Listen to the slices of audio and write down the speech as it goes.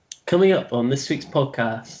Coming up on this week's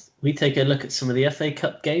podcast, we take a look at some of the FA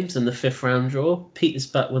Cup games and the fifth round draw. Pete is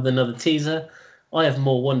back with another teaser. I have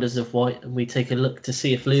more Wonders of White, and we take a look to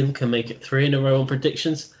see if Liam can make it 3 in a row on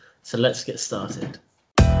predictions. So let's get started.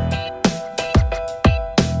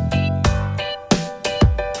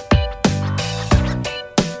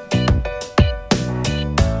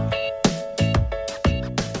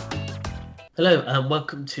 Hello and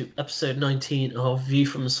welcome to episode 19 of View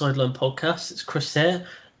from the Sideline podcast. It's Chris here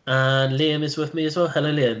and Liam is with me as well.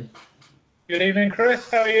 Hello Liam. Good evening Chris,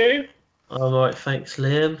 how are you? I'm alright, thanks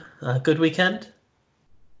Liam. Good weekend?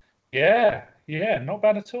 Yeah, not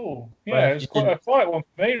bad at all. Yeah, it was quite a quiet one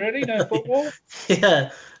for me really, no football. Yeah,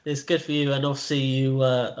 it's good for you, and obviously you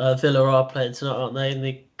Villa are playing tonight, aren't they, in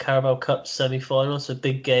the Carabao Cup semi-final, so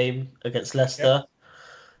big game against Leicester.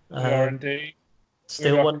 Yep. We are indeed.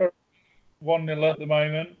 Still 1-0 at the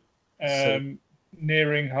moment,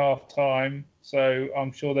 nearing half time, so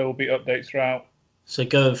I'm sure there will be updates throughout. So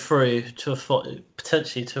going through to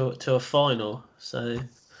potentially to a final. So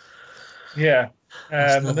yeah,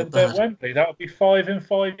 and then at Wembley, that would be 5 in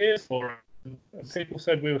 5 years for them. People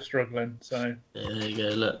said we were struggling, so yeah, there you go.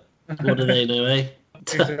 Look, what do they know, eh?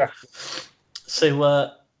 Exactly.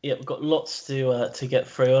 So we've got lots to get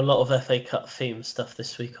through. A lot of FA Cup themed stuff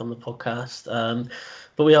this week on the podcast.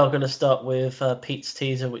 But we are going to start with Pete's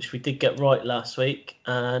teaser, which we did get right last week.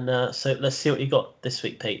 And so let's see what you got this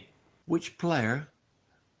week, Pete. Which player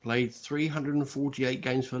played 348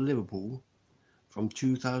 games for Liverpool from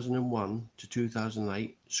 2001 to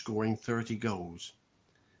 2008, scoring 30 goals?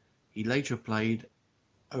 He later played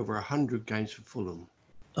over 100 games for Fulham.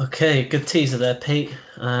 Okay, good teaser there, Pete.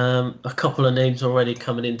 A couple of names already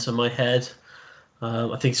coming into my head.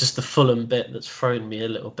 I think it's just the Fulham bit that's thrown me a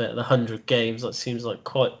little bit. The 100 games, that seems like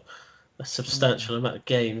quite a substantial amount of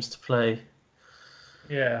games to play.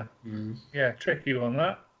 Yeah, tricky one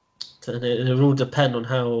that. And it will all depend on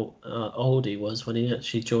how old he was when he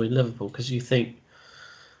actually joined Liverpool, because you think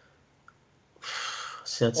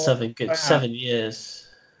he had 7 years.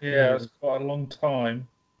 Yeah, it's quite a long time.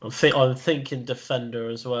 I'm thinking defender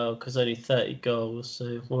as well, because only 30 goals.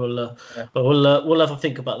 So we'll have a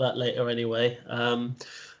think about that later anyway.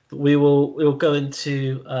 But we'll go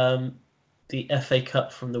into the FA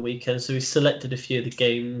Cup from the weekend. So we selected a few of the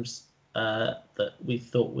games that we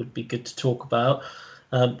thought would be good to talk about.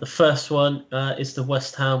 The first one is the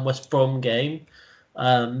West Ham-West Brom game,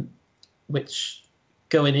 which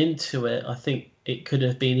going into it, I think it could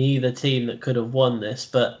have been either team that could have won this,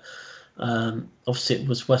 but obviously it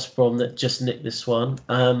was West Brom that just nicked this one.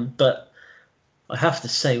 But I have to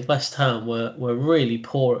say West Ham were really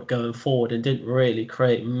poor at going forward and didn't really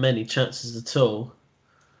create many chances at all.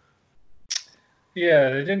 Yeah,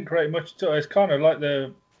 they didn't create much at all. It's kind of like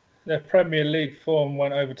their Premier League form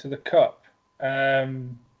went over to the Cup.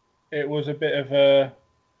 It was a bit of a...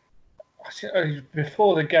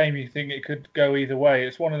 Before the game, you think it could go either way.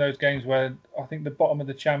 It's one of those games where I think the bottom of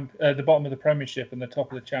the Premiership and the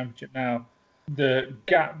top of the Championship now, the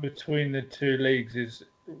gap between the two leagues is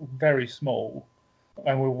very small.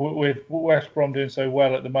 And with West Brom doing so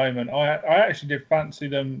well at the moment, I actually did fancy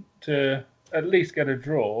them to at least get a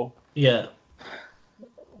draw. Yeah.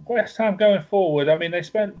 West Ham going forward, I mean, they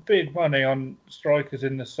spent big money on strikers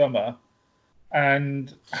in the summer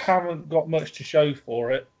and haven't got much to show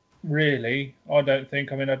for it. Really, I don't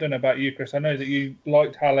think. I mean, I don't know about you, Chris. I know that you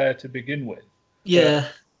liked Haller to begin with. Yeah,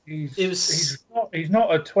 he's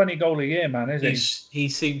not a 20-goal a year man, is he? He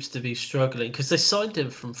seems to be struggling because they signed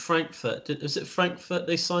him from Frankfurt. Was it Frankfurt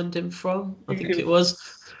they signed him from? I think it was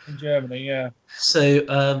in Germany. Yeah.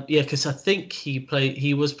 So because I think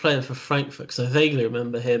he was playing for Frankfurt, because I vaguely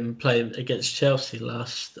remember him playing against Chelsea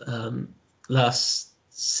last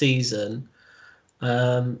season.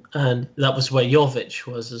 And that was where Jovic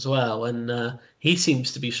was as well, and he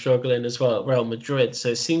seems to be struggling as well at Real Madrid. So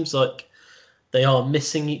it seems like they are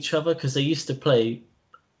missing each other, because they used to play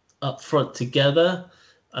up front together,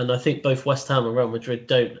 and I think both West Ham and Real Madrid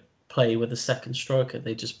don't play with a second striker.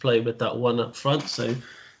 They just play with that one up front. So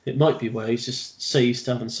it might be where he's just so used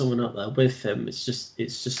to having someone up there with him. It's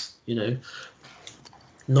just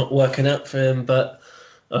not working out for him. But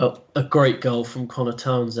a great goal from Connor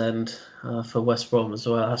Townsend for West Brom as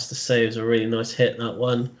well. I have to say, it was a really nice hit, that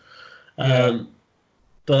one.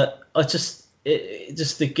 But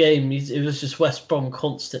the game, it was just West Brom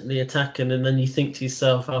constantly attacking, and then you think to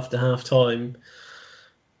yourself after half time,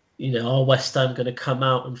 are West Ham going to come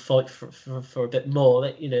out and fight for a bit more?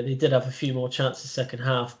 They did have a few more chances second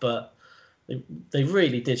half, but they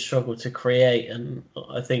really did struggle to create, and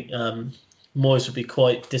I think Moyes would be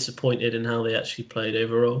quite disappointed in how they actually played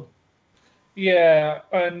overall. Yeah,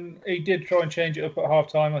 and he did try and change it up at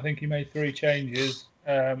half time. I think he made 3 changes.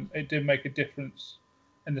 It did make a difference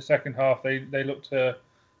in the second half. They looked a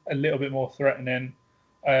little bit more threatening.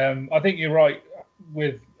 I think you're right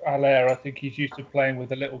with Allaire. I think he's used to playing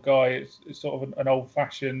with a little guy. It's sort of an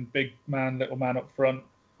old-fashioned big man, little man up front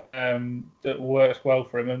that works well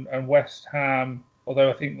for him. And West Ham, although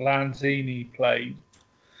I think Lanzini played,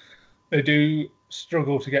 they do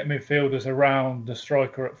struggle to get midfielders around the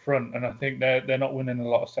striker up front, and I think they're not winning a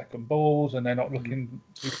lot of second balls, and they're not looking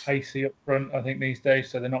too pacey up front. I think these days,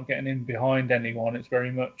 so they're not getting in behind anyone. It's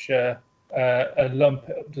very much a lump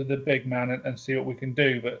it up to the big man and see what we can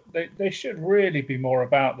do. But they should really be more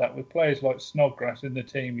about that. With players like Snodgrass in the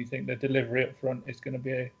team, you think the delivery up front is going to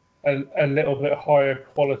be a little bit higher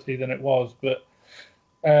quality than it was, but.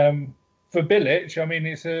 For Bilic, I mean,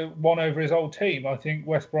 it's a one over his old team. I think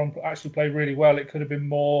West Brom actually played really well. It could have been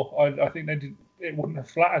more. I think it wouldn't have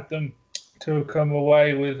flattered them to have come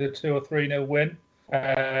away with a 2 or 3-0 win.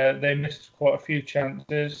 They missed quite a few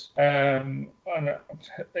chances. And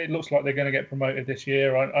it looks like they're going to get promoted this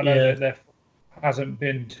year. I know that there hasn't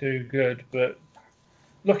been too good, but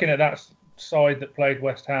looking at that side that played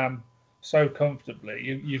West Ham so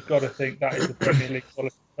comfortably, you've got to think that is the Premier League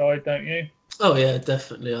quality side, don't you? Oh yeah,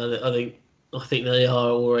 definitely. I think they are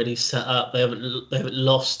already set up. They haven't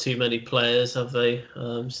lost too many players, have they?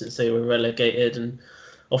 Since they were relegated, and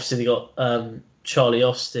obviously they got Charlie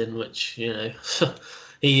Austin, which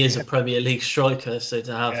he is a Premier League striker. So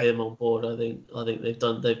to have him on board, I think they've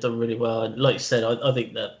done really well. And like you said, I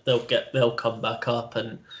think that they'll come back up.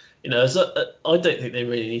 And I don't think they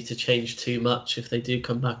really need to change too much if they do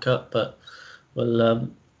come back up. But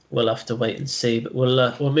we'll have to wait and see. But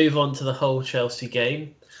we'll move on to the whole Chelsea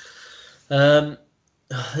game.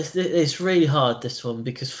 It's really hard, this one,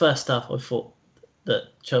 because first half I thought that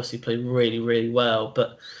Chelsea played really, really well,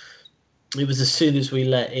 but it was as soon as we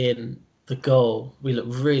let in the goal, we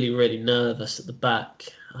looked really, really nervous at the back.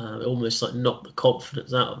 It almost like knocked the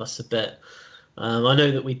confidence out of us a bit. I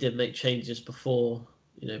know that we did make changes before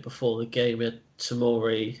the game. We had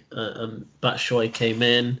Tomori and Batshuayi came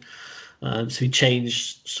in, so we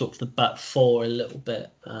changed sort of the back four a little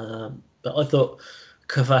bit. But I thought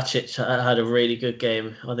Kovacic had a really good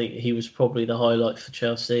game. I think he was probably the highlight for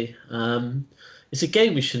Chelsea. It's a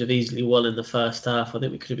game we should have easily won in the first half. I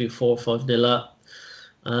think we could have been 4 or 5-0 up.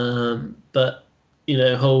 But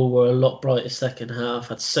Hull were a lot brighter second half.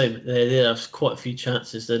 They did have quite a few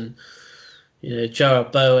chances. And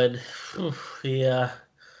Jarrod Bowen,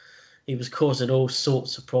 he was causing all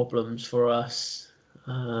sorts of problems for us.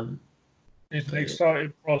 It's an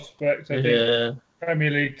exciting prospect. I think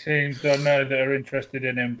Premier League teams I know that are interested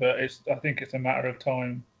in him, but I think it's a matter of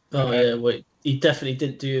time. Oh yeah, well, he definitely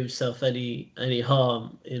didn't do himself any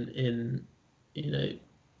harm in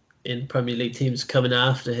Premier League teams coming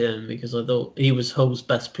after him, because I thought he was Hull's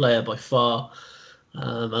best player by far,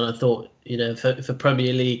 and I thought if a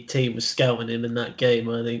Premier League team was scouting him in that game,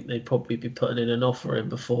 I think they'd probably be putting in an offer in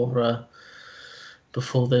before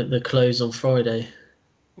the close on Friday.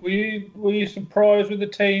 Were you surprised with the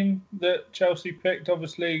team that Chelsea picked?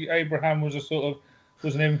 Obviously, Abraham was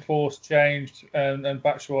an enforced change, and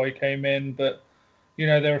Batshuayi came in, but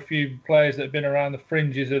there are a few players that have been around the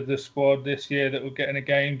fringes of the squad this year that would get in a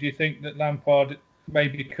game. Do you think that Lampard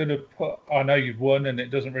maybe could have put? I know you've won, and it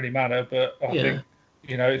doesn't really matter, but I think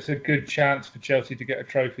it's a good chance for Chelsea to get a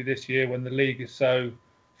trophy this year when the league is so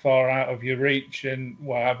far out of your reach and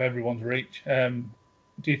out of everyone's reach.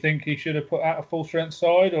 Do you think he should have put out a full strength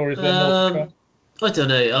side, or is there more to come? I don't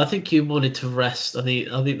know. I think he wanted to rest. I think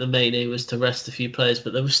the main aim was to rest a few players,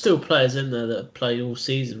 but there were still players in there that have played all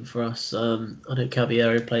season for us. I know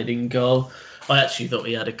Caballero played in goal. I actually thought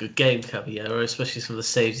he had a good game, Caballero, especially some of the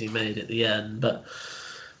saves he made at the end. But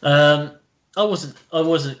I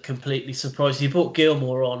wasn't completely surprised. He brought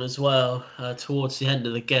Gilmore on as well towards the end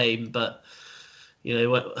of the game, but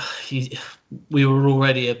we were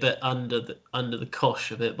already a bit under the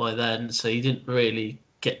cosh a bit by then, so he didn't really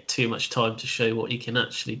get too much time to show what he can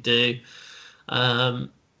actually do.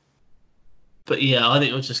 But yeah, I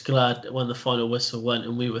think I was just glad when the final whistle went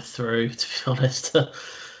and we were through, to be honest.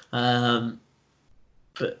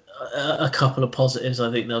 But a couple of positives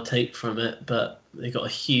I think they'll take from it. But they've got a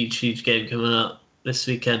huge game coming up this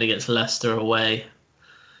weekend against Leicester away.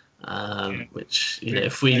 Which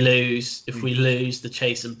if we lose, the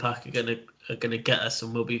chasing pack are gonna get us,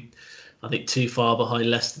 and we'll be, I think, too far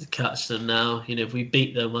behind Leicester to catch them now. If we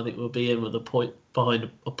beat them, I think we'll be in with a point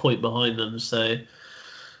behind them. So,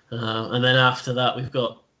 and then after that, we've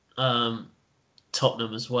got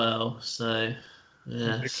Tottenham as well. So,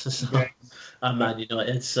 yeah, and Man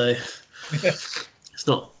United. So it's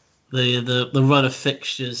not the run of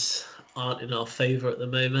fixtures aren't in our favour at the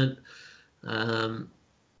moment.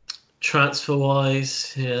 Transfer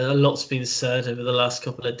wise, yeah, a lot's been said over the last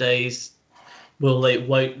couple of days. Will they?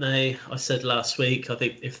 Won't they? I said last week. I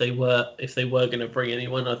think if they were going to bring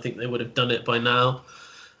anyone, I think they would have done it by now.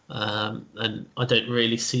 And I don't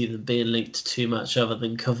really see them being linked to too much other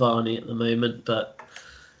than Cavani at the moment. But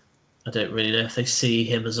I don't really know if they see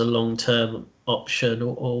him as a long-term option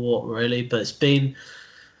or what really. But it's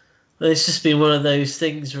just been one of those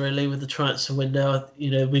things really with the transfer window. You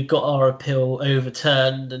know, we got our appeal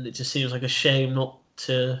overturned, and it just seems like a shame not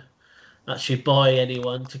to actually buy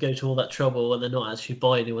anyone, to go to all that trouble when they're not actually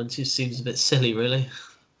buying anyone. It just seems a bit silly, really.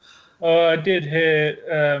 I did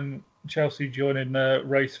hear Chelsea joining the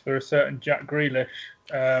race for a certain Jack Grealish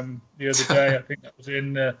the other day. I think that was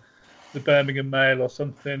in the Birmingham Mail or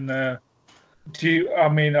something. I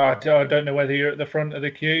don't know whether you're at the front of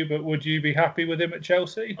the queue, but would you be happy with him at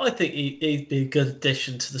Chelsea? I think he'd be a good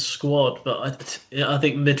addition to the squad, but I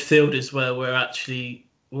think midfield is where we're actually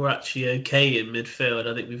okay in midfield.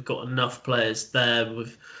 I think we've got enough players there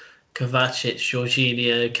with Kovacic,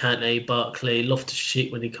 Jorginho, Kante, Barkley,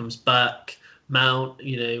 Loftus-Cheek when he comes back, Mount.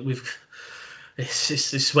 You know,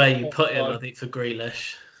 it's where you put him. I think for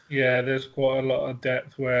Grealish. Yeah, there's quite a lot of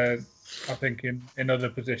depth where I think in other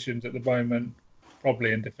positions at the moment,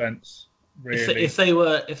 probably in defence. Really, if they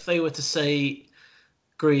were to say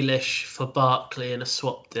Grealish for Barkley in a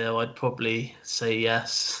swap deal, I'd probably say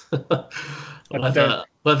yes. Whether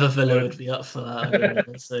Villa would be up for that, I don't know.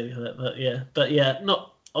 So, but yeah,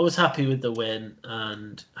 I was happy with the win,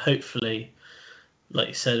 and hopefully, like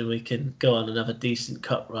you said, we can go on and have a decent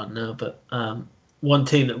cup run now. But one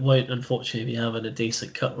team that won't, unfortunately, be having a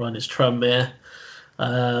decent cup run is Tranmere.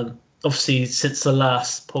 Obviously, since the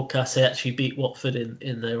last podcast, they actually beat Watford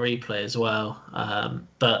in their replay as well.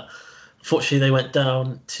 But unfortunately, they went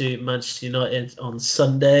down to Manchester United on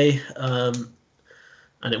Sunday.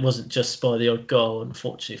 And it wasn't just by the odd goal.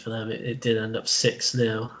 Unfortunately for them, it did end up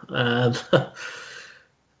 6-0.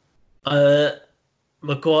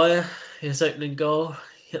 Maguire, his opening goal,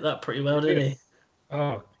 hit that pretty well, didn't he?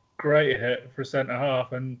 Oh, great hit for centre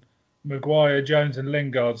half. And Maguire, Jones and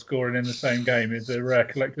Lingard scoring in the same game is a rare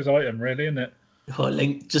collector's item, really, isn't it? Oh,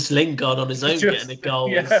 just Lingard on his own getting a goal.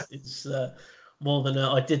 Yeah. It's more than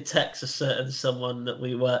I did text someone that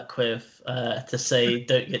we work with to say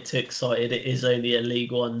don't get too excited. It is only a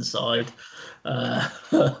League One side, and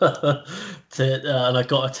I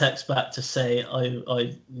got a text back to say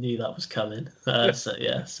I knew that was coming. I just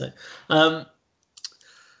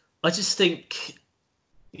think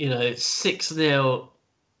 6-0.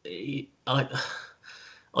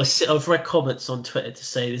 I've read comments on Twitter to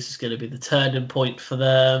say this is going to be the turning point for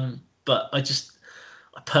them, but I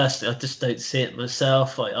personally just don't see it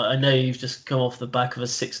myself. I know you've just come off the back of a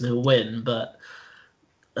 6-0 win, but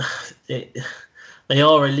they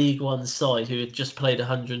are a League One side who had just played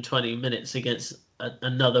 120 minutes against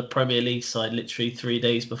another Premier League side literally 3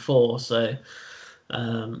 days before. So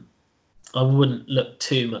I wouldn't look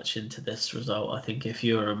too much into this result, I think, if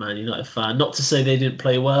you're a Man United fan. Not to say they didn't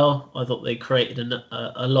play well. I thought they created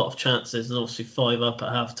a lot of chances, and obviously 5 up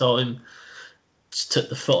at half-time. Just took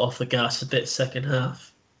the foot off the gas a bit second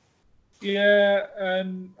half. Yeah,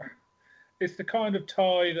 and it's the kind of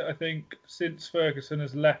tie that I think since Ferguson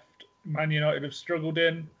has left, Man United have struggled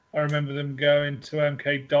in. I remember them going to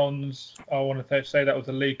MK Dons. I want to say that was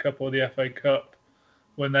the League Cup or the FA Cup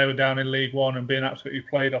when they were down in League One and being absolutely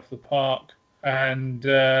played off the park. And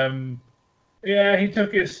he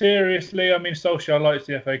took it seriously. I mean, Solskjaer likes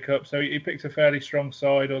the FA Cup, so he picked a fairly strong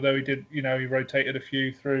side, although he did, he rotated a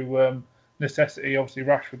few through necessity, obviously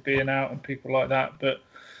Rashford being out and people like that. But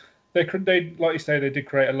they like you say, they did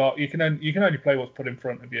create a lot. You can only play what's put in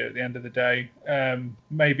front of you at the end of the day.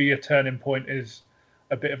 Maybe a turning point is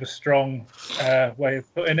a bit of a strong way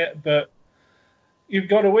of putting it, but you've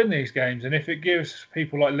got to win these games. And if it gives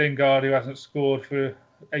people like Lingard, who hasn't scored for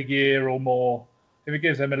a year or more, if it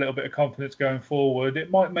gives them a little bit of confidence going forward, it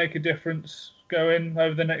might make a difference going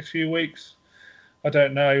over the next few weeks. I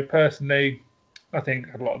don't know. Personally, I think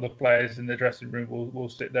a lot of the players in the dressing room will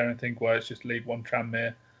sit there and think, well, it's just League One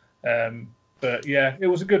Tranmere. But yeah, it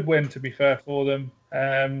was a good win, to be fair, for them.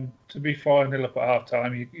 To be 5-0 up at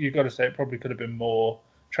half-time, you've got to say it probably could have been more.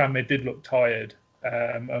 Tranmere did look tired,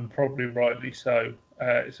 and probably rightly so.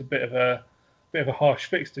 It's a bit of a harsh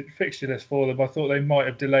fixture list for them. I thought they might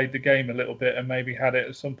have delayed the game a little bit and maybe had it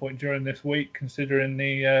at some point during this week, considering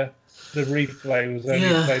the replay was only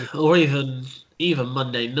played. Or even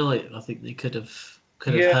Monday night. I think they could have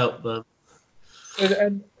helped them.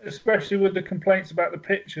 And especially with the complaints about the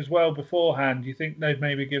pitch as well beforehand, you think they'd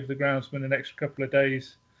maybe give the groundsman an extra couple of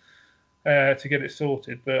days to get it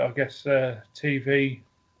sorted. But I guess TV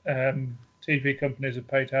companies are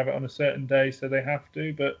paid to have it on a certain day, so they have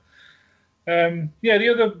to. But yeah,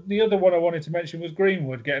 the other one I wanted to mention was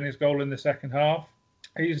Greenwood getting his goal in the second half.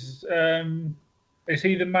 He's is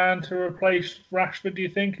he the man to replace Rashford? Do you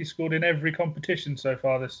think he scored in every competition so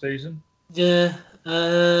far this season? Yeah,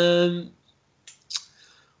 I'm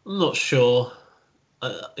not sure.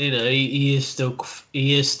 He is still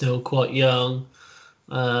quite young.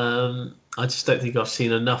 I just don't think I've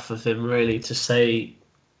seen enough of him really to say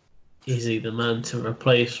is he the man to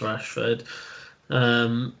replace Rashford.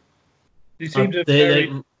 He seems a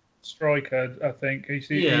very striker. I think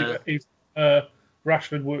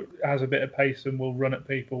Rashford has a bit of pace and will run at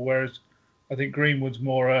people, whereas I think Greenwood's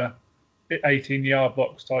more a 18-yard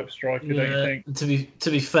box type striker. Yeah. Don't you think?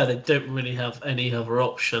 To be fair, they don't really have any other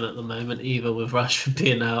option at the moment either, with Rashford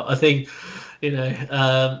being out. I think,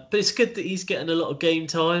 but it's good that he's getting a lot of game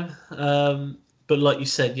time. But like you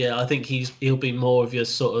said, yeah, I think he'll be more of your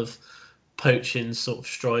sort of poaching sort of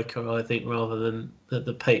striker, I think, rather than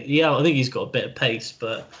the pace. Yeah, I think he's got a bit of pace,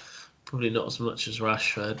 but probably not as much as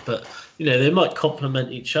Rashford. But they might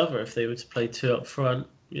complement each other if they were to play two up front.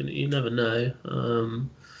 You never know.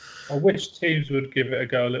 I wish teams would give it a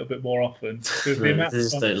go a little bit more often, because they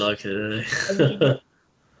just don't like it, do they?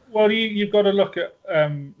 Well, you've got to look at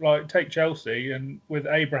take Chelsea, and with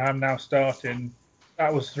Abraham now starting,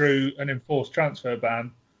 that was through an enforced transfer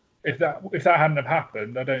ban. If that hadn't have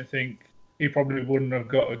happened, I don't think he probably wouldn't have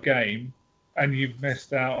got a game, and you've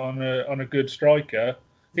missed out on a good striker.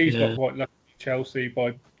 He's got quite lucky Chelsea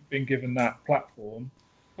by being given that platform.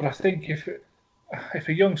 But I think if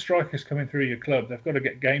a young striker's coming through your club, they've got to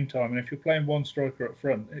get game time. And if you're playing one striker up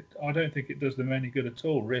front, I don't think it does them any good at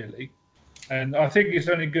all, really. And I think it's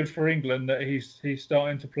only good for England that he's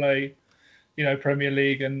starting to play, Premier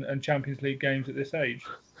League and Champions League games at this age.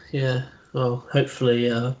 Yeah, well, hopefully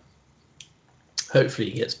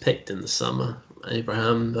he gets picked in the summer,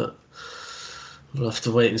 Abraham, but we'll have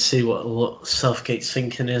to wait and see what Southgate's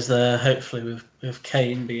thinking is there. Hopefully with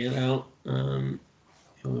Kane being out,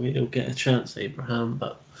 he'll get a chance, Abraham,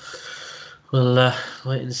 but we'll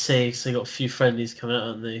wait and see, because they've got a few friendlies coming out,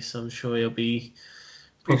 haven't they? So I'm sure he'll be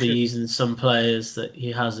probably using some players that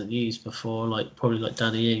he hasn't used before, probably like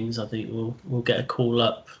Danny Ings. I think will get a call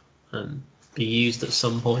up and be used at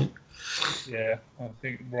some point. Yeah, I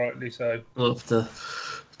think rightly so. We'll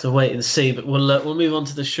have to wait and see, but we'll move on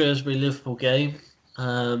to the Shrewsbury-Liverpool game.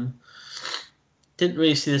 Didn't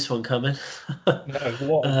really see this one coming. No,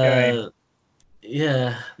 what a game!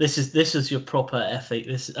 Yeah, this is your proper FA.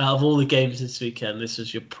 Out of all the games this weekend, this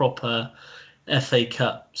was your proper FA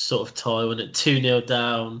Cup sort of tie, when it 2-0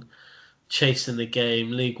 down, chasing the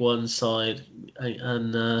game, League One side,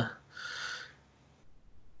 and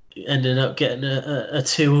ended up getting a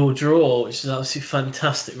 2-2 draw, which is obviously a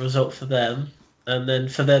fantastic result for them. And then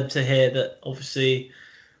for them to hear that, obviously,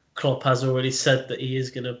 Klopp has already said that he is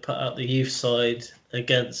going to put out the youth side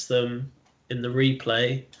against them in the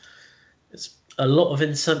replay. It's a lot of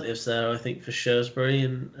incentives there, I think, for Shrewsbury,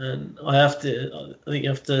 and I think you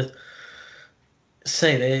have to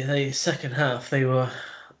say they second half they were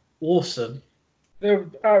awesome. They were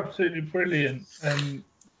absolutely brilliant and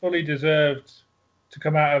fully deserved to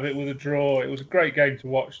come out of it with a draw. It was a great game to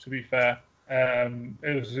watch, to be fair.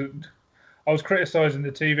 I was criticising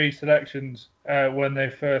the TV selections when they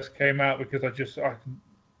first came out, because I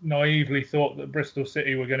naively thought that Bristol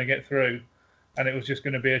City were going to get through, and it was just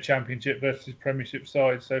going to be a Championship versus Premiership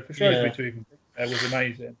side. So for Shrewsbury to even there was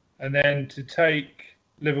amazing. And then to take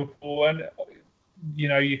Liverpool, and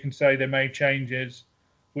you can say they made changes,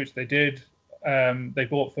 which they did. They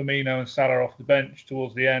brought Firmino and Salah off the bench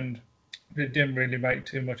towards the end. It didn't really make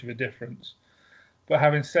too much of a difference. But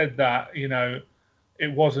having said that,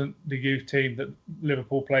 it wasn't the youth team that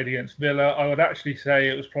Liverpool played against Villa. I would actually say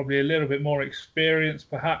it was probably a little bit more experienced,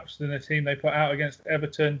 perhaps, than the team they put out against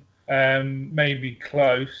Everton. Maybe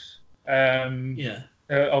close.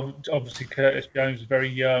 Obviously, Curtis Jones was very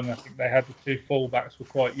young. I think they had the two fullbacks were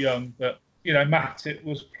quite young. But, Matip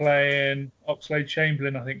was playing.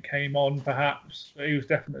 Oxlade-Chamberlain, I think, came on, perhaps. But he was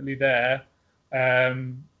definitely there.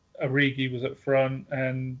 Origi was up front.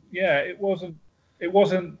 And, yeah, it wasn't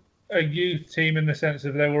a youth team in the sense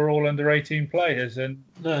of they were all under 18 players, and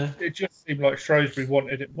it just seemed like Shrewsbury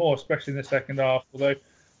wanted it more, especially in the second half. Although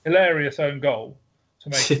hilarious own goal to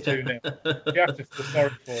make it 2-0, you have to feel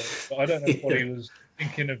sorry for it. But I don't know what he was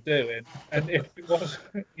thinking of doing. And if it was,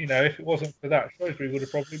 if it wasn't for that, Shrewsbury would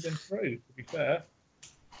have probably been through. To be fair,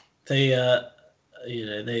 they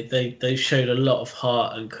showed a lot of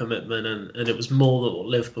heart and commitment, and it was more than what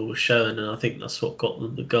Liverpool was showing, and I think that's what got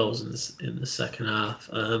them the goals in the second half.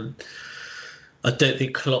 I don't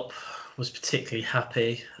think Klopp was particularly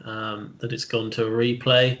happy that it's gone to a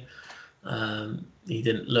replay. He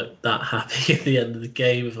didn't look that happy at the end of the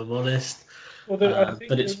game, if I'm honest. Well, I But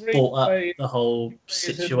think the it's brought up replay the whole is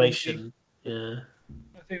annoying. situation. Yeah.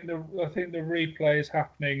 I think the replay is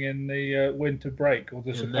happening in the winter break, or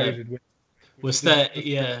the And supposed winter break. was there?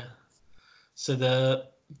 Yeah. So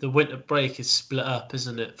the winter break is split up,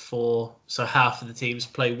 isn't it? So half of the teams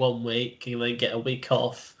play 1 week and then get a week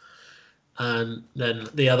off, and then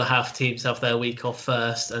the other half teams have their week off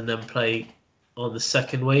first and then play on the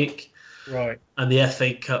second week. Right. And the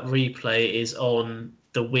FA Cup replay is on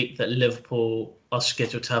the week that Liverpool are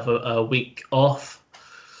scheduled to have a week off.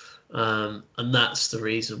 And that's the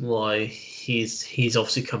reason why he's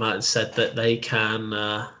obviously come out and said that they can.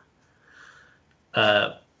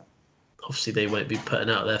 Obviously, they won't be putting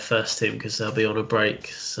out their first team because they'll be on a break.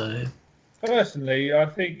 So, Personally, I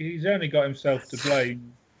think he's only got himself to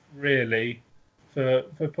blame, really, for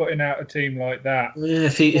putting out a team like that. yeah,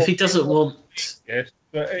 if he doesn't want, Yes,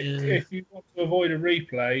 but if you want to avoid a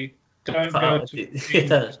replay, don't Put go out to a a team. team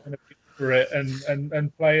that's going to be for it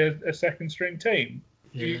and play a second string team.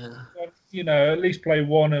 yeah, At least play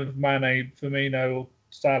one of Mane, Firmino,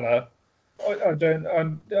 Salah. I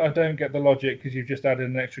don't get the logic because you've just added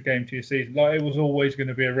an extra game to your season. Like, it was always going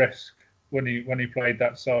to be a risk when he played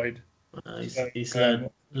that side. he's learned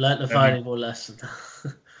a valuable lesson.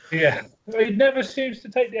 Yeah, he never seems to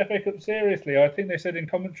take the FA Cup seriously. I think they said in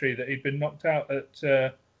commentary that he'd been knocked out at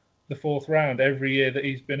the fourth round every year that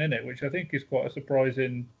he's been in it, which I think is quite a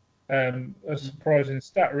surprising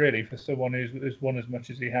stat, really, for someone who's won as much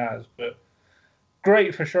as he has. But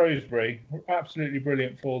great for Shrewsbury, absolutely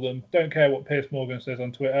brilliant for them. Don't care what Piers Morgan says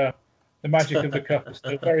on Twitter. The magic of the cup is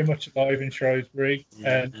still very much alive in Shrewsbury,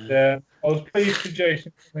 and I was pleased for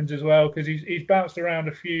Jason Cummins as well because he's bounced around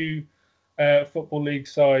a few football league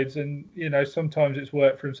sides, and sometimes it's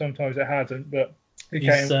worked for him, sometimes it hasn't. But he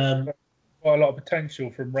came quite a lot of potential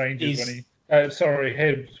from Rangers when he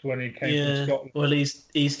Hibs when he came from Scotland. Well, he's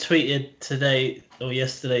tweeted today or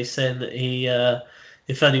yesterday saying that he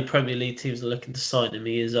if any Premier League teams are looking to sign him,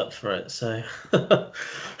 he is up for it. So I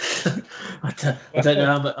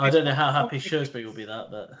don't know how happy Shrewsbury will be that,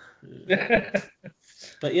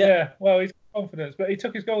 but yeah. Well, he's confidence, but he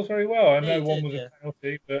took his goals very well. I know one was a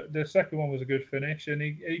penalty, but the second one was a good finish, and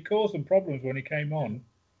he caused some problems when he came on.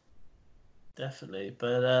 Definitely,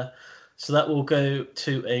 but so that will go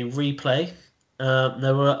to a replay.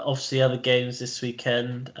 There were obviously other games this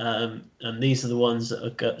weekend, and these are the ones that are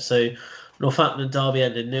good. So Northampton and Derby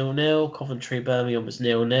ended 0-0. Coventry Birmingham was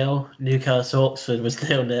 0-0. Newcastle Oxford was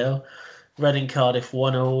 0-0. Reading Cardiff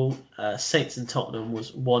 1-0. Saints and Tottenham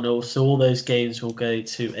was 1-0. So all those games will go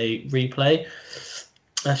to a replay.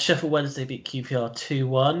 Sheffield Wednesday beat QPR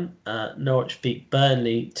 2-1. Norwich beat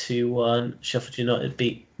Burnley 2-1. Sheffield United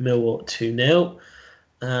beat Millwall 2-0.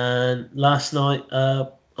 And last night,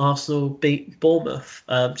 Arsenal beat Bournemouth.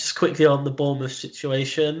 Just quickly on the Bournemouth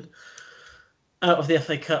situation. Out of the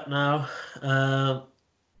FA Cup now.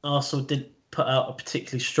 Arsenal didn't put out a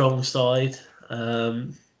particularly strong side.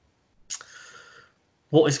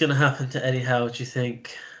 What is going to happen to Eddie Howe, do you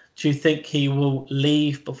think? Do you think he will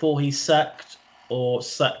leave before he's sacked, or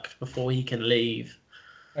sacked before he can leave?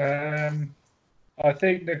 I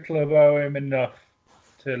think the club owe him enough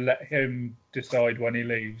to let him decide when he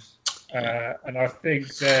leaves. And I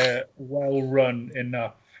think they're well run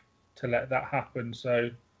enough to let that happen. So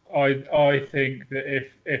I think that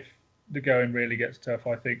if the going really gets tough,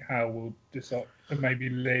 I think Howe will decide to maybe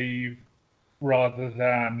leave rather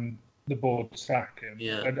than the board sack him.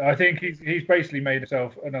 Yeah. And I think he's basically made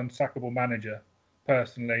himself an unsackable manager.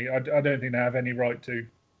 Personally, I don't think they have any right to,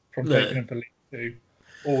 from taking him for League Two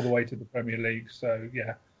all the way to the Premier League. So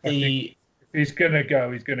yeah, I think if he's gonna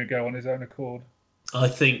go, he's gonna go on his own accord. I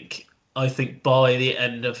think by the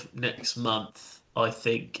end of next month, I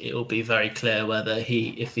think it will be very clear whether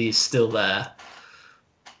if he's still there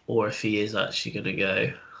or if he is actually going to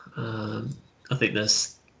go. I think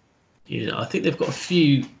I think they've got a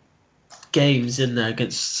few games in there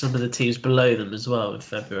against some of the teams below them as well in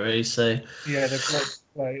February. So yeah,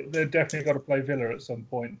 they've definitely got to play Villa at some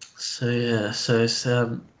point. So yeah, so it's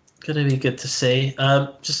going to be good to see.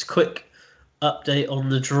 Just a quick update on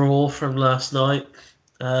the draw from last night.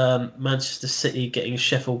 Manchester City getting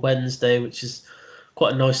Sheffield Wednesday, which is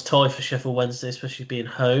quite a nice tie for Sheffield Wednesday, especially being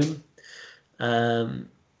home.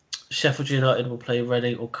 Sheffield United will play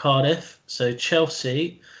Reading or Cardiff. So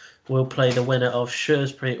Chelsea will play the winner of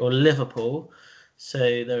Shrewsbury or Liverpool.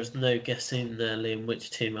 So there's no guessing there, Liam,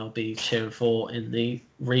 which team I'll be cheering for in the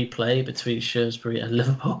replay between Shrewsbury and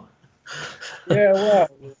Liverpool. Yeah, well,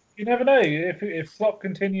 You never know. If Klopp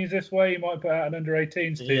continues this way, he might put out an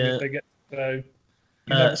under-18s team Yeah. if they get so.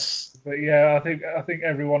 But yeah, I think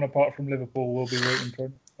everyone apart from Liverpool will be rooting for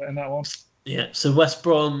him in that one. Yeah, so West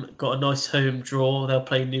Brom got a nice home draw. They'll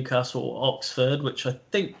play Newcastle or Oxford, which I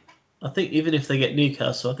think even if they get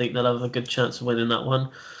Newcastle, I think they'll have a good chance of winning that one.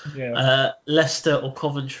 Yeah. Leicester or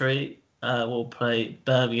Coventry will play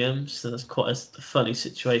Birmingham, so that's quite a funny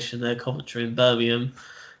situation there. Coventry and Birmingham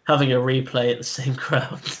having a replay at the same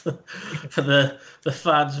ground for the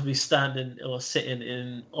fans will be standing or sitting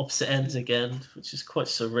in opposite ends again, which is quite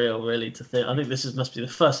surreal, really, to think. I think must be the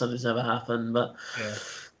first time this ever happened, but.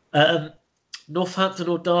 Yeah. Northampton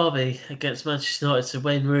or Derby against Manchester United. So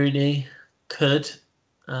Wayne Rooney could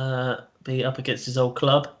be up against his old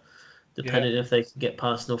club, depending if they can get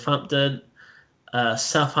past Northampton.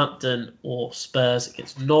 Southampton or Spurs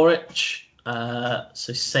against Norwich.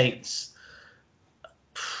 So Saints.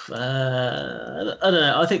 I don't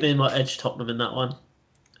know. I think they might edge Tottenham in that one.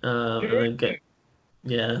 And then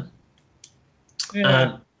Yeah.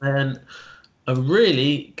 And then a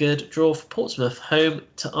really good draw for Portsmouth, home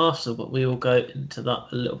to Arsenal, but we will go into that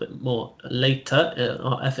a little bit more later in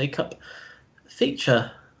our FA Cup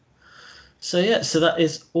feature. So that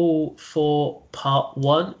is all for part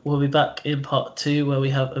 1. We'll be back in part 2 where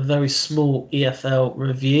we have a very small EFL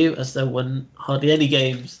review, as there were hardly any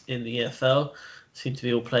games in the EFL. Seem to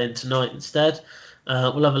be all playing tonight instead.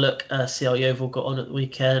 We'll have a look, see how Yeovil got on at the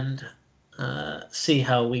weekend, see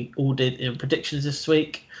how we all did in predictions this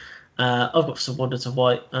week. I've got some Wonder to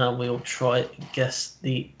White, and we'll try and guess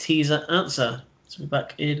the teaser answer. So we're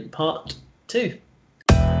back in part 2.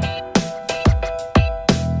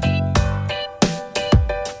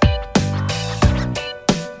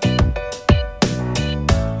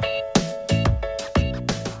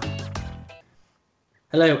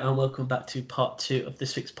 Hello and welcome back to part 2 of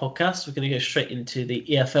this week's podcast. We're going to go straight into the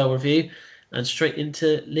EFL review and straight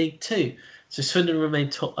into League 2. So Swindon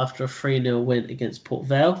remained top after a 3-0 win against Port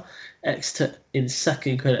Vale. Exeter in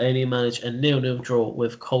second could only manage a 0-0 draw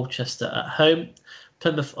with Colchester at home.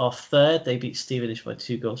 Plymouth are third. They beat Stevenage by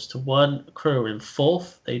 2-1. Crewe are in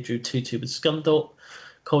fourth. They drew 2-2 with Scunthorpe.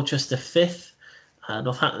 Colchester fifth.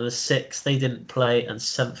 Northampton are sixth. They didn't play. And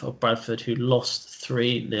seventh are Bradford, who lost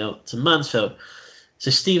 3-0 to Mansfield.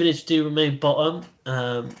 So Stevenage do remain bottom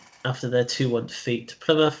after their 2-1 defeat to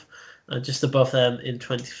Plymouth. And just above them in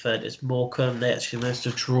 23rd is Morecambe. They actually managed to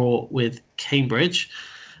draw with Cambridge.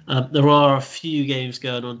 There are a few games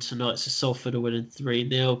going on tonight. So Salford are winning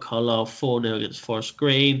 3-0. Carlisle 4-0 against Forest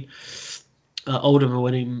Green. Oldham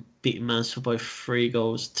are beating Mansfield by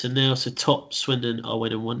 3-0. So top Swindon are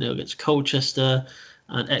winning 1-0 against Colchester.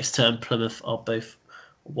 And Exeter and Plymouth are both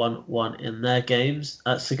 1-1 in their games.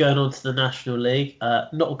 So going on to the National League,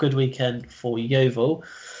 not a good weekend for Yeovil.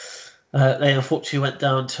 They unfortunately went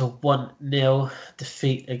down to 1-0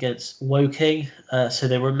 defeat against Woking. So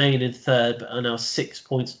they remain in third, but are now 6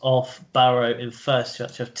 points off Barrow in first, who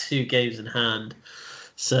actually have 2 games in hand.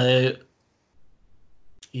 So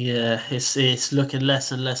yeah, it's looking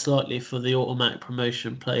less and less likely for the automatic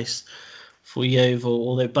promotion place for Yeovil,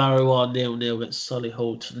 although Barrow are 0-0 against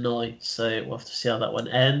Solihull tonight, so we'll have to see how that one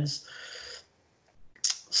ends.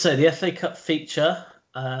 So the FA Cup feature.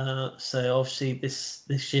 So obviously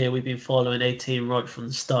this year we've been following a team right from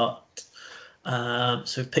the start. So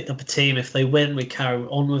we've picked up a team. If they win, we carry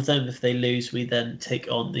on with them. If they lose, we then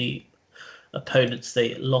take on the opponents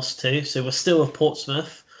they lost to. So we're still with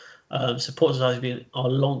Portsmouth. So Portsmouth has been our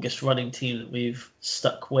longest running team that we've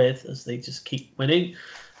stuck with, as they just keep winning.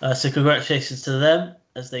 So congratulations to them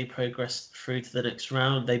as they progress through to the next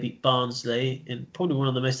round. They beat Barnsley in probably one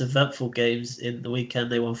of the most eventful games in the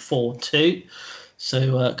weekend. They won 4-2.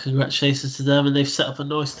 So congratulations to them, and they've set up a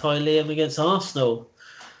nice tie, Liam, against Arsenal.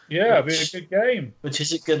 Yeah, it'll be a good game. Which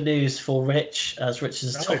isn't good news for Rich, as Rich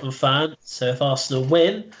is a Tottenham fan. So if Arsenal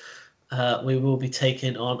win, we will be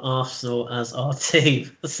taking on Arsenal as our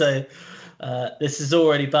team. So this is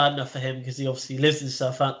already bad enough for him because he obviously lives in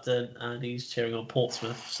Southampton and he's cheering on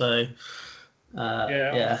Portsmouth. So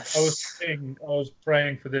I was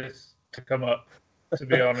praying for this to come up, to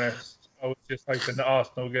be honest. I was just hoping that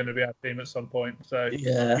Arsenal were going to be our team at some point. So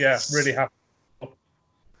yeah, really happy.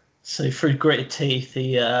 So through gritted teeth,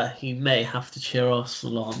 he may have to cheer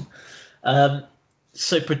Arsenal on.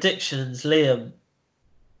 So predictions, Liam.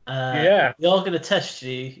 We are going to test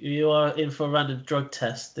you. You are in for a random drug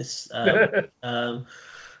test this after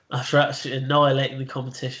actually annihilating the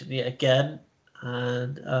competition yet again.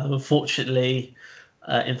 And unfortunately,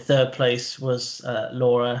 in third place was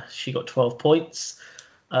Laura. She got 12 points.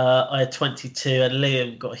 I had 22, and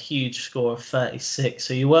Liam got a huge score of 36.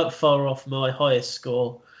 So you weren't far off my highest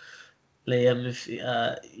score. Liam. If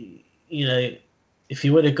if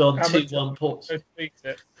you would have gone How much 2-1 Ports, beat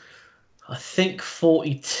it? I think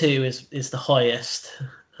 42 is the highest.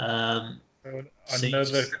 So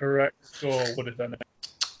Another correct score would have done it.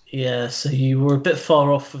 yeah, so you were a bit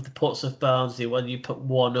far off with the Portsmouth Barnsley one. You put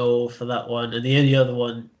 1-0 for that one, and the only other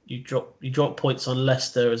one you dropped points on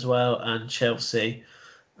Leicester as well and Chelsea.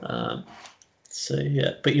 So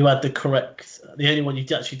yeah, but you had the correct. The only one you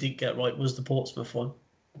actually didn't get right was the Portsmouth one.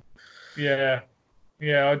 Yeah,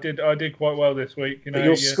 I did quite well this week. But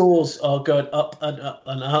your scores are going up and up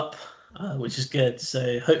and up, which is good.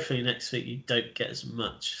 So hopefully next week you don't get as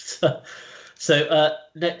much. So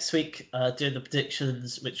next week, doing the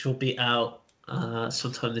predictions, which will be out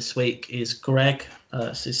sometime this week, is Greg.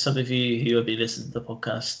 So some of you who have been listening to the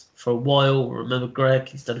podcast for a while will remember Greg.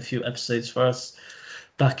 He's done a few episodes for us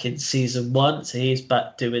back in season 1. So he's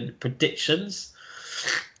back doing predictions.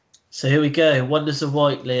 So here we go. Wonders of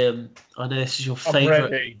White, Liam. I know this is your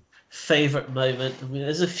favourite moment. I mean,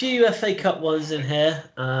 there's a few FA Cup ones in here.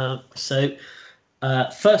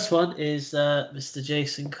 First one is Mr.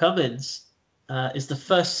 Jason Cummins. Is the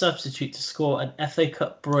first substitute to score an FA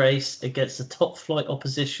Cup brace against a top-flight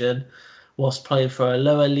opposition whilst playing for a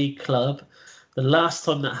lower league club. The last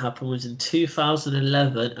time that happened was in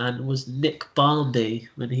 2011 and was Nick Barmby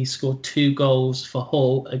when he scored 2 goals for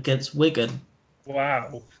Hull against Wigan.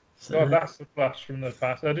 Wow. God, that's a flash from the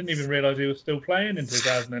past. I didn't even realise he was still playing in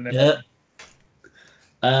 2011.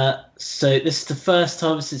 Yeah. So this is the first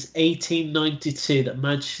time since 1892 that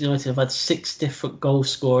Manchester United have had 6 different goal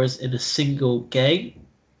scorers in a single game.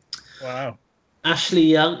 Wow. Ashley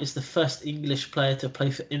Young is the first English player to play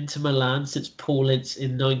for Inter Milan since Paul Ince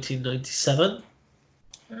in 1997.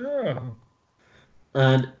 Oh.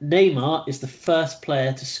 And Neymar is the first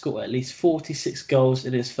player to score at least 46 goals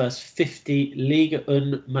in his first 50 Liga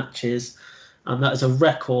 1 matches. And that is a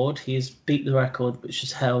record. He has beat the record, which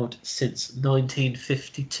is held since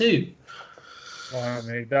 1952. Wow, I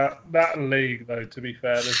mean, that league, though, to be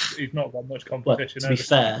fair, he's not got much competition. Well,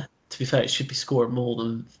 to be fair, it should be scoring more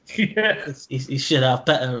than... Yeah. He should have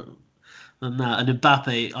better than that. And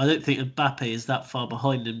Mbappe, I don't think Mbappe is that far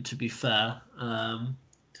behind him, to be fair.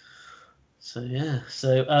 So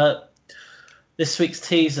this week's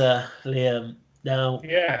teaser, Liam. Now,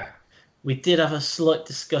 we did have a slight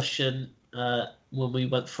discussion when we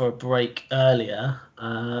went for a break earlier.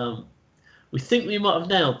 We think we might have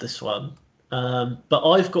nailed this one, but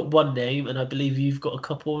I've got one name, and I believe you've got a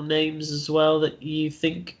couple of names as well that you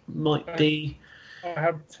think might be. I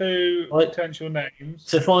have 2 potential names.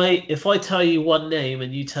 So if I tell you one name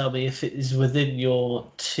and you tell me if it is within your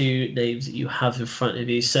 2 names that you have in front of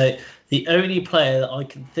you. So the only player that I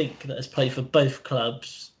can think that has played for both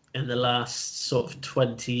clubs in the last sort of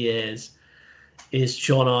 20 years is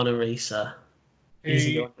John Arne Riise. Is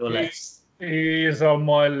he on your list? He is on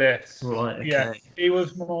my list. Right, okay. Yeah, he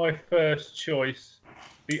was my first choice.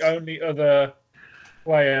 The only other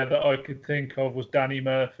player that I could think of was Danny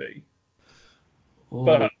Murphy. Ooh.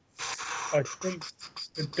 But I think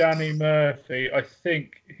Danny Murphy, I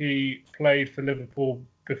think he played for Liverpool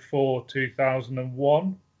before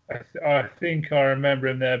 2001. I think I remember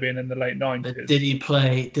him there being in the late 90s. Did he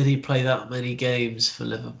play that many games for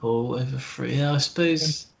Liverpool over 3? Yeah, I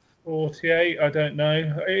suppose 48. I don't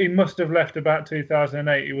know. He must have left about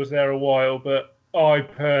 2008. He was there a while, but I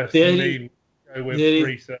personally go with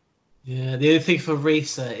Riise. Yeah, the only thing for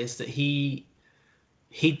Riise is that he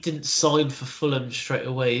didn't sign for Fulham straight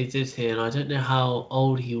away, did he? And I don't know how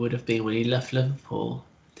old he would have been when he left Liverpool.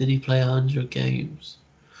 Did he play 100 games?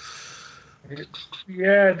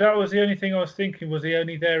 Yeah, that was the only thing I was thinking. Was he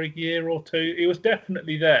only there a year or 2? He was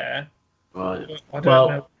definitely there. Right. I don't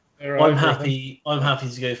know. I'm happy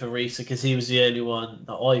to go for Riise because he was the only one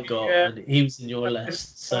that I got, and he was in your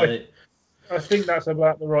list. So I think that's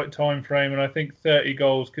about the right time frame, and I think 30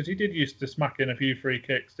 goals because he did used to smack in a few free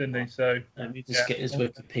kicks, didn't he? So let me just get his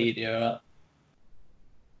Wikipedia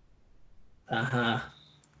up.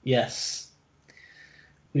 Yes,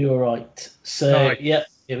 we were right. So nice. Yep,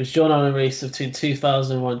 it was John Arne Riise between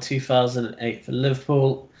 2001 and 2008 for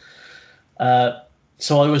Liverpool.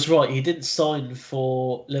 So I was right. He didn't sign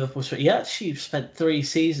for Liverpool. He actually spent 3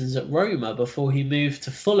 seasons at Roma before he moved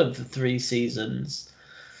to Fulham for 3 seasons.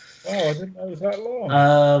 Oh, I didn't know it was that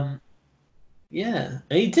long. Yeah.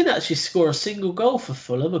 He didn't actually score a single goal for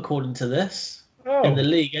Fulham, according to this. Oh. In the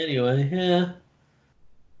league, anyway. Yeah.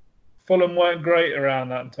 Fulham weren't great around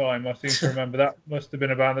that time. I seem to remember that must have been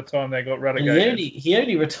about the time they got relegated. And he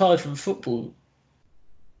only retired from football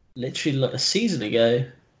literally like a season ago.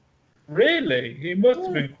 Really? He must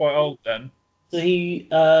have been quite old then. So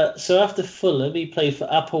so after Fulham, he played for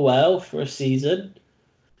Apoel for a season.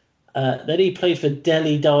 Then he played for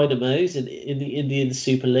Delhi Dynamos in the Indian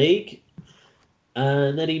Super League.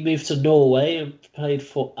 And then he moved to Norway and played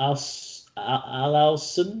for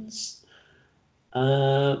Alalsunds.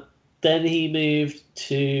 Then he moved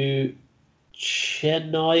to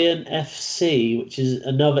Chennaiyin FC, which is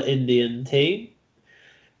another Indian team.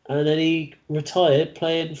 And then he retired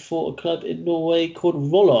playing for a club in Norway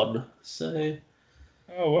called Rollon. So,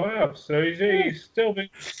 Oh wow! So he's still been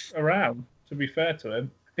around. To be fair to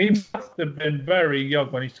him, he must have been very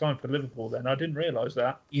young when he signed for Liverpool. Then I didn't realise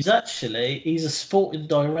that. he's a sporting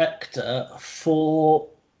director for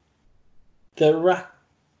the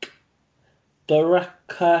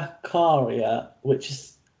Barakaria, which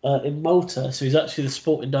is in Malta. So he's actually the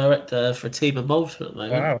sporting director for a team in Malta at the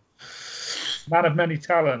moment. Wow, man of many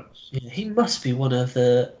talents. Yeah, he must be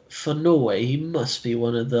for Norway, he must be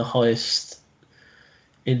one of the highest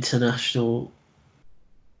international.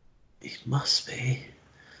 He must be.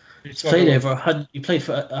 He's played over 100. He played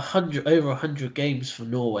for over 100 games for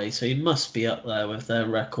Norway, so he must be up there with their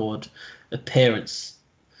record appearance.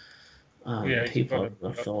 People,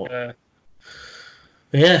 I thought.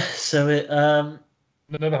 Yeah, so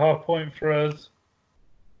another half point for us.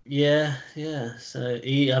 Yeah. So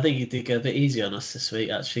I think he did go a bit easy on us this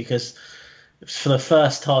week, actually, because for the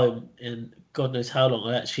first time in God knows how long,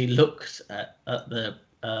 I actually looked at the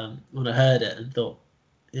when I heard it and thought,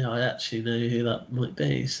 I actually know who that might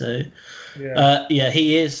be. So,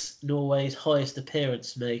 he is Norway's highest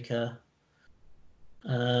appearance maker.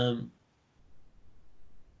 Henning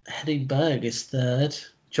Berg is third.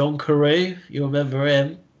 John Carew, you remember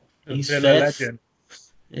him? He's fifth. Legend.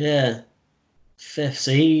 Yeah, fifth.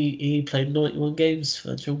 So he played 91 games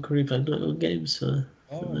for John Carew. Played 91 games for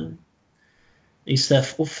them. He's their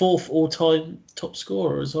fourth all-time top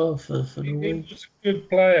scorer as well for Norway. He was a good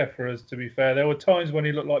player for us, to be fair. There were times when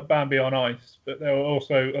he looked like Bambi on ice, but there were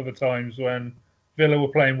also other times when Villa were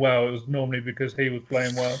playing well. It was normally because he was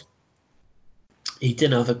playing well. He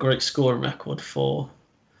didn't have a great scoring record for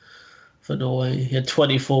Norway. He had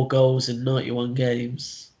 24 goals in 91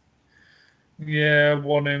 games. Yeah,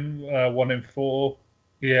 one in four.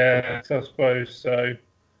 Yeah, I suppose so.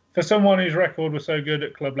 For someone whose record was so good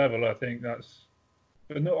at club level, I think that's.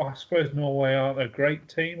 But no, I suppose Norway aren't a great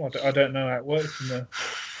team. I don't know how it works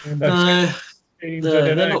in the teams.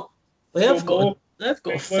 They're not. They've got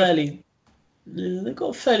a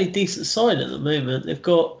fairly decent side at the moment. They've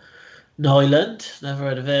got Nyland. Never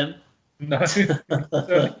heard of him. No,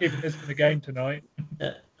 certainly keeping this in the game tonight.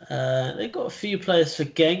 They've got a few players for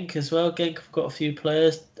Genk as well. Genk have got a few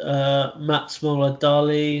players. Mats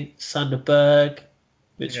Dali, Sander Berg,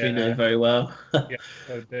 which we know very well. Yeah,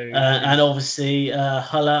 I do. And obviously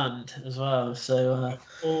Haaland as well. So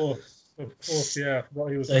of course, yeah. I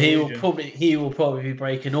forgot he was. So he will probably be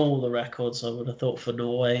breaking all the records, I would have thought, for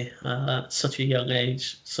Norway. At such a young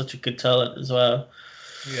age, such a good talent as well.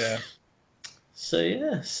 Yeah. So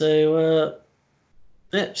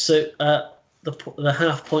the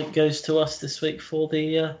half point goes to us this week for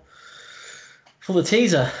the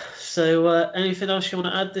teaser. So anything else you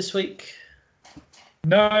want to add this week?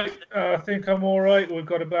 No, I think I'm all right. We've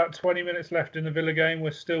got about 20 minutes left in the Villa game. We're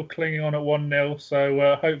still clinging on at 1-0.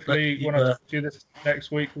 So hopefully when I talk to you this next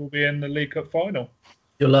week, we'll be in the League Cup final.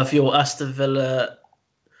 You'll have your Aston Villa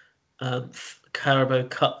Carabao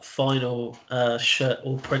Cup final shirt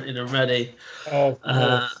all printed and ready. Oh,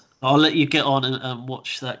 I'll let you get on and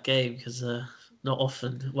watch that game because not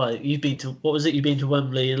often. Well, you've been to You've been to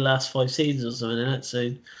Wembley in the last 5 seasons or something, isn't it?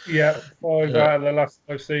 So yeah, 5 out of the last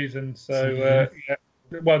 5 seasons. So yeah.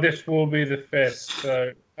 Well, this will be the 5th.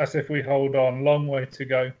 So that's if we hold on. Long way to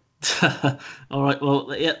go. All right.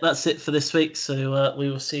 Well, yeah, that's it for this week. So we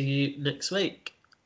will see you next week.